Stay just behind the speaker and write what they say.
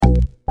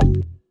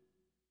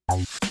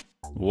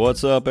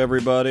What's up,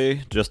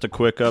 everybody? Just a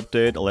quick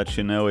update to let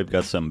you know we've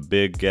got some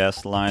big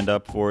guests lined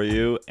up for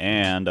you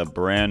and a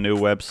brand new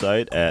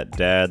website at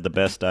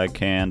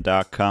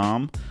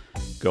dadthebestican.com.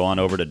 Go on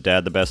over to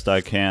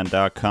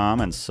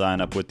dadthebestican.com and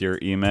sign up with your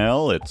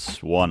email. It's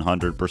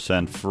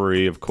 100%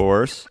 free, of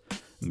course.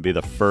 Be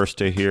the first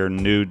to hear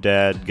new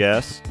dad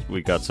guests.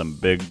 We got some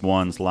big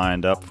ones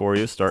lined up for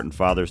you starting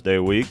Father's Day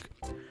week.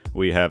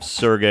 We have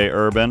Sergey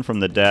Urban from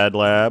the Dad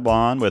Lab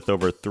on with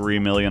over 3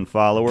 million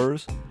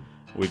followers.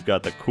 We've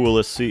got the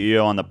coolest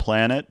CEO on the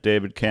planet,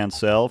 David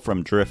Cancel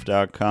from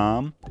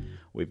Drift.com.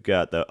 We've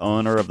got the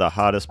owner of the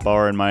hottest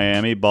bar in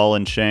Miami, Ball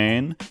and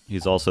Chain.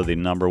 He's also the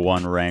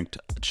 #1 ranked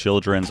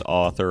children's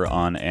author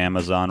on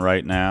Amazon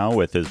right now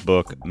with his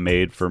book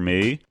Made for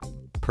Me.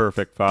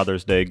 Perfect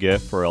Father's Day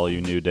gift for all you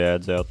new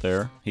dads out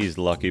there. He's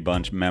Lucky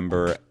Bunch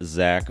member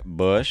Zach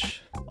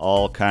Bush.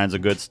 All kinds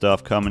of good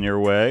stuff coming your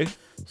way.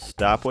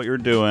 Stop what you're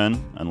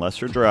doing, unless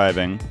you're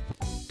driving.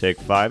 Take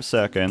 5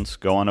 seconds,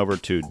 go on over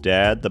to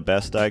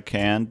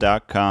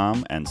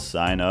dadthebestican.com and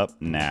sign up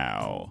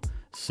now.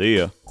 See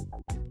ya.